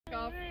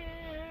off.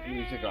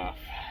 Music off.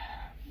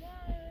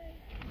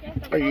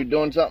 Are you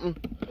doing something?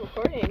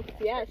 Recording,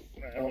 yes.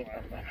 Hold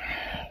on.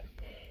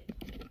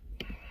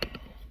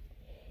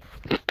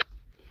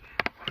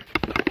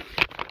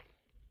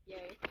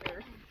 Yay,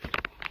 sure.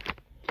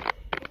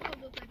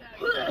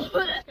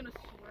 It's gonna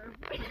swerve.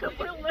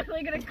 We're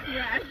literally gonna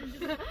crash.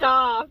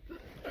 Stop.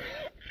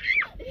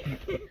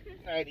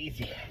 Alright,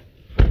 easy.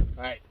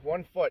 Alright,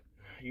 1 foot.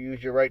 You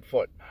use your right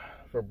foot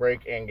for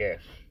brake and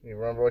gas. You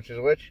remember which is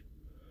which?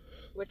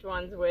 Which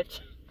one's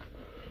which?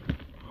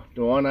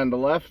 The one on the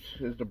left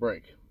is the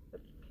brake.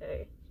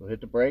 Okay. So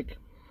hit the brake.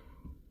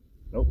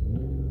 Nope.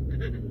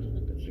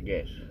 That's the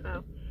gas.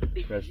 Oh.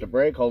 Press the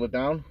brake, hold it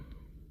down.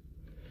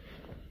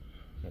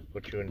 I'll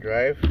put you in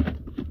drive.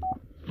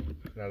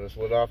 Now just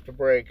let off the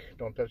brake.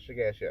 Don't touch the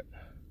gas yet.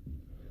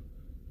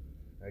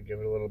 I give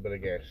it a little bit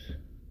of gas.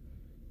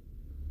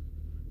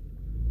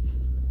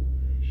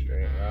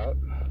 Straighten out.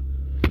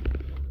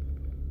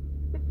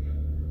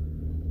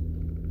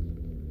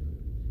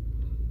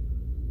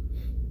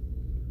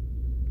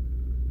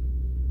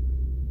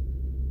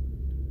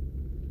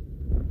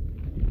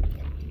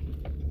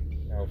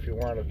 Now if you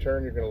want to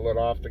turn, you're going to let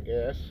off the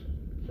gas.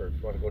 Or if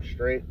you want to go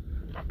straight.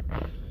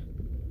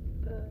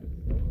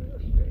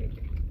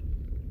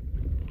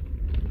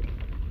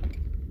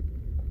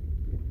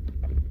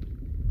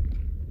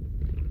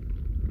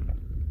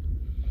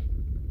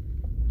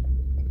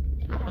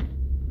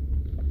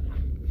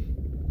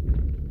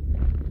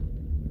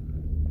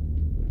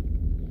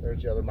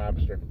 There's the other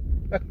mobster.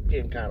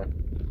 Giancana.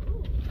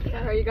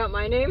 Yeah, you got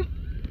my name?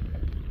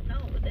 No,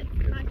 that's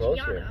Get not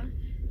closer. Gianna.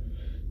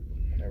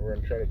 And we're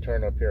going to try to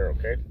turn up here,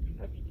 okay?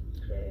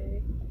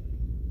 Okay.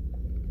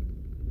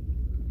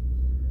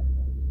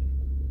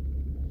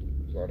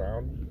 Slow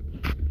down.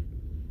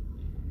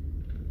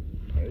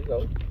 There you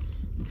go.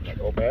 Now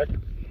go back.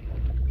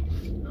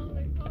 Oh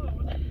my phone.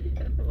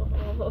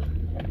 Oh.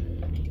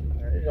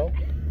 There you go.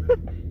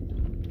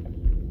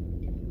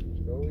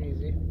 Go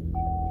easy.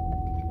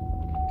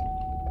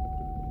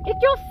 Get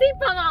your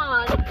seatbelt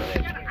on!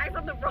 You got eyes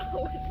on the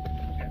road.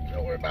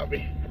 Don't worry about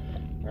me.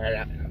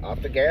 Alright,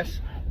 off the gas.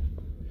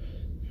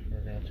 We're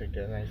going to take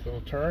that nice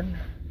little turn.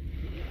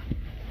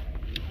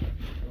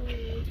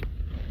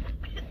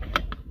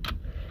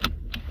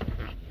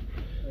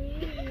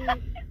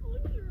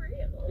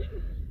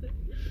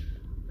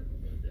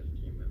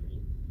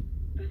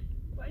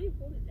 Why do you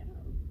hold it down?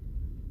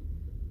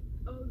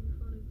 Oh, your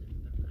phone is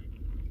different.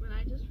 When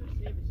I just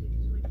received it,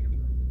 it's my camera.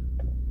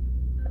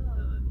 Oh,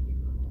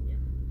 yeah.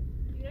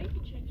 You know you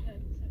can change that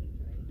in settings,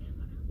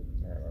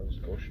 right? Alright, I'll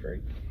just go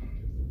straight.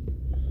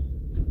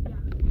 Yeah.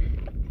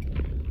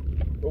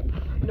 Oh,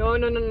 No,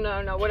 no, no,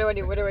 no, no. What do I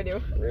do? What do I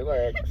do?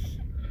 relax.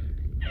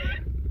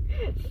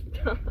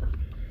 Stop.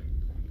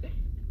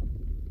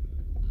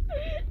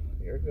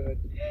 You're good.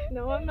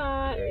 No, I'm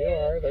not. There you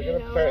are. They're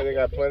No. gonna. They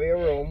got plenty of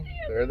room.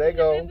 There they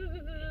go.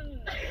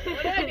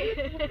 What did I do?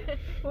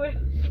 What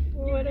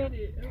You did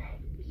it.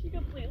 She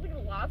completely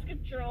lost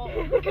control.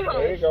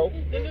 There you go.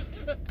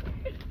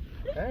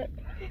 Alright.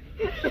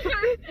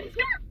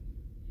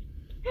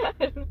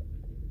 That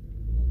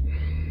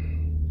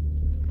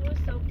was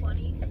so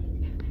funny.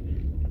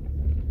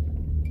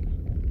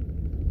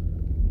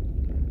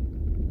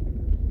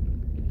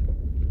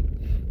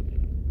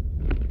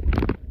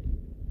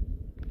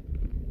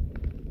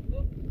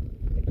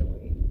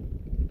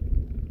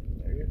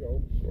 There you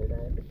go. Slow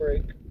down with the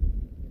brake.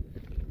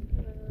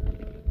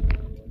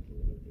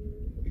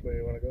 Which way do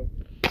you want to go?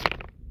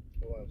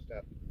 Hold on,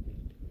 stop.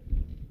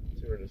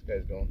 See where this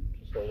guy's going.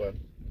 Just hold on.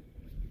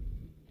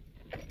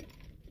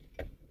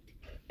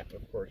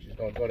 Of course, he's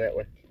going to go that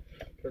way.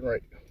 Turn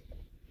right.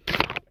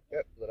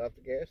 Yep, let off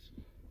the gas.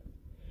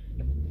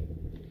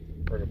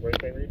 Or the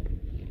brake, maybe.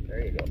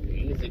 There you go.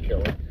 Easy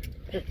killer.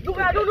 Look,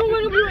 I don't know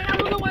what I'm doing. I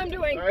don't know what I'm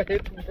doing. I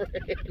hit the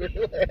brake.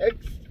 Relax.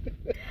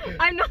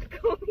 I'm not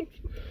going to.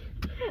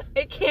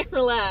 I can't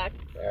relax.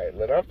 Alright,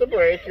 let off the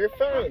brake. You're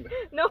fine.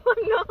 No,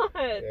 I'm not.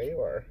 Yeah, you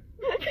are.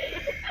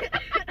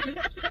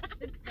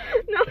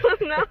 No,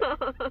 I'm not.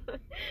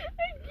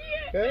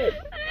 Good.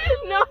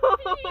 No.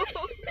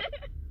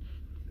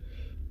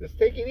 Just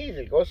take it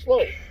easy. Go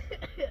slow.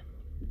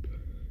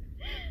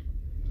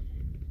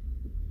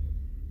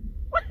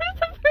 What is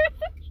the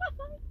person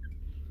shot?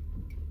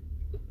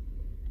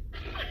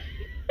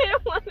 I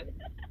don't want it.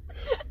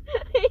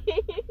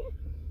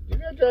 You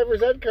got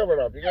driver's ed coming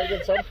up. You gotta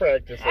get some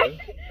practice in. And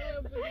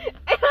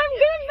I'm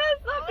gonna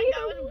mess up. I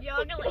was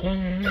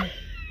juggling.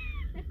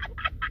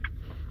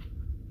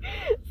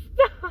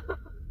 Stop.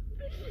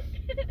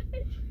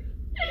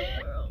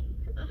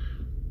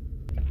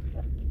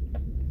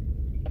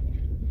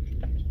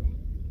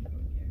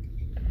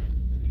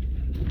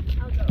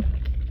 I'll go.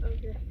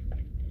 Okay.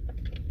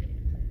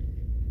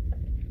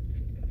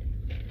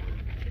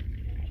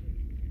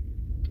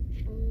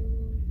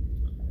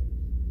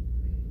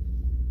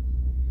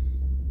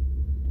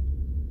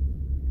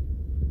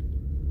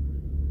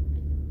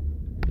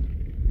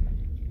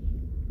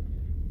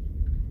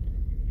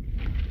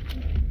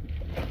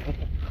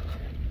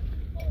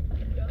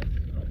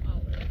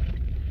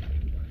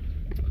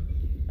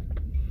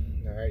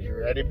 You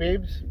ready,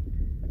 Beebs?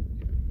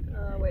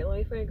 Wait, let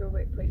me find a good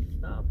way place to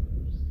stop.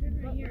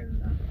 Stand right here.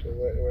 So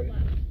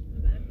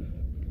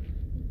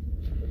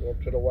we'll go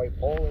up to the white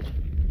pole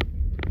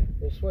and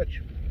we'll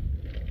switch.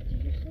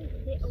 Did you say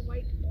hit a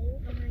white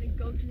pole? I'm gonna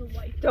go to the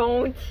white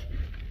pole. Don't.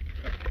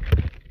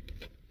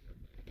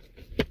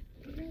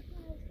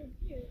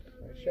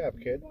 Nice job,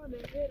 kid.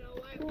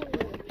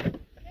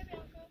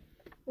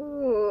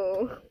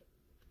 Ooh.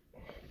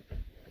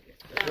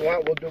 If you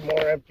want, we'll do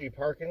more empty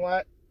parking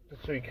lot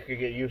so you can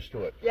get used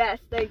to it. Yes,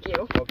 thank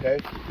you. Okay?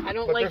 I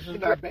don't But like this is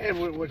not bad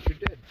what you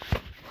did.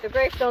 the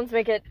gravestones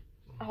make it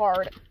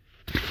hard.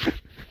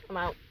 I'm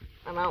out.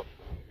 I'm out.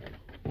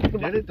 You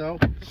did it though.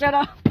 Shut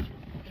up.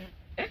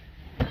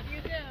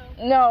 You do.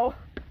 No.